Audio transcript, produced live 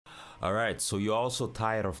All right, so you're also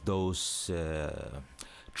tired of those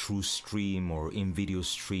truestream or in-video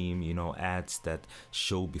stream, you know, ads that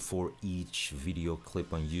show before each video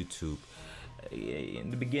clip on YouTube. In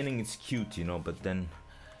the beginning it's cute, you know, but then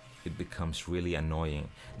it becomes really annoying.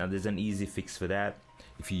 Now there's an easy fix for that.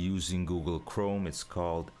 If you're using Google Chrome, it's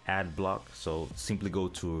called Adblock. So simply go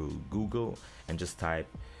to Google and just type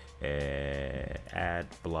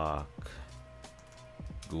Adblock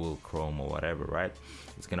Google Chrome or whatever, right?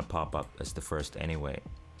 It's gonna pop up as the first anyway.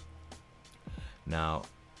 Now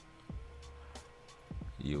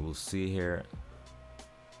you will see here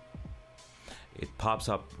it pops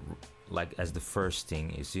up like as the first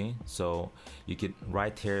thing, you see. So you can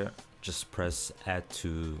right here just press add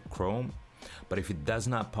to Chrome, but if it does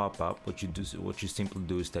not pop up, what you simply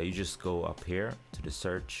do is that you just go up here to the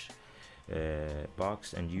search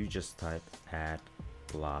box and you just type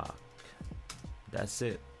Adblock. That's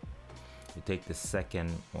it. You take the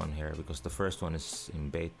second one here because the first one is in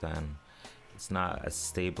beta and it's not as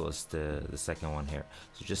stable as the second one here.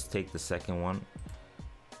 So just take the second one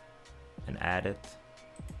and add it.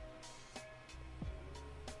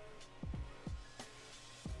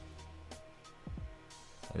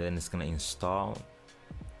 And then it's gonna install.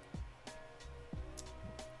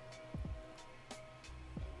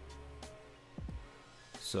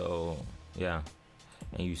 So yeah,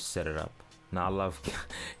 and you set it up. Now I love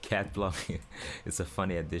cat blocking. It's a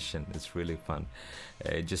funny addition. It's really fun.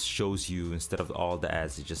 It just shows you, instead of all the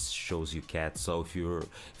ads, it just shows you cats. So if you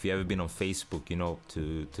ever been on Facebook, you know,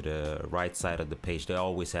 to the right side of the page, they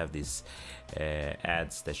always have these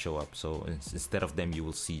ads that show up. So instead of them, you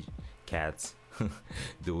will see cats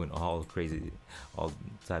doing all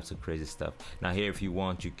types of crazy stuff. Now here, if you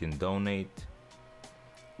want, you can donate.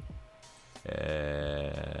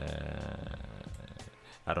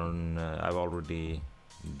 I've already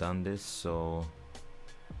done this, so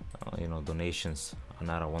you know, donations are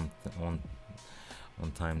not a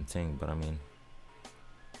one-time thing, but I mean,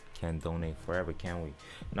 can't donate forever, can we?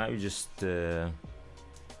 Now you just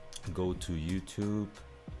go to YouTube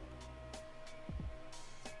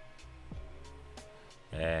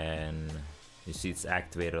and you see it's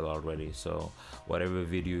activated already. So whatever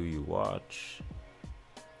video you watch,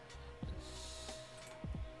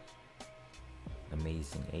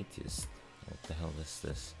 Amazing Atheist, what the hell is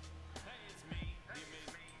this?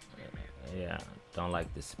 Yeah, don't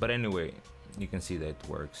like this, but anyway, you can see that it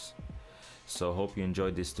works. So hope you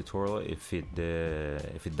enjoyed this tutorial. If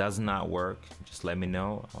it does not work, just let me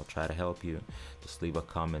know. I'll try to help you. Just leave a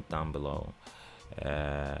comment down below.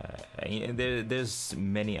 There's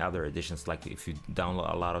many other additions, like if you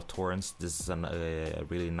download a lot of torrents, this is a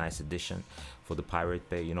really nice addition for the Pirate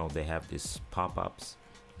Bay. You know, they have these pop-ups.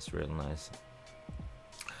 It's real nice.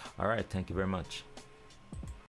 All right, thank you very much.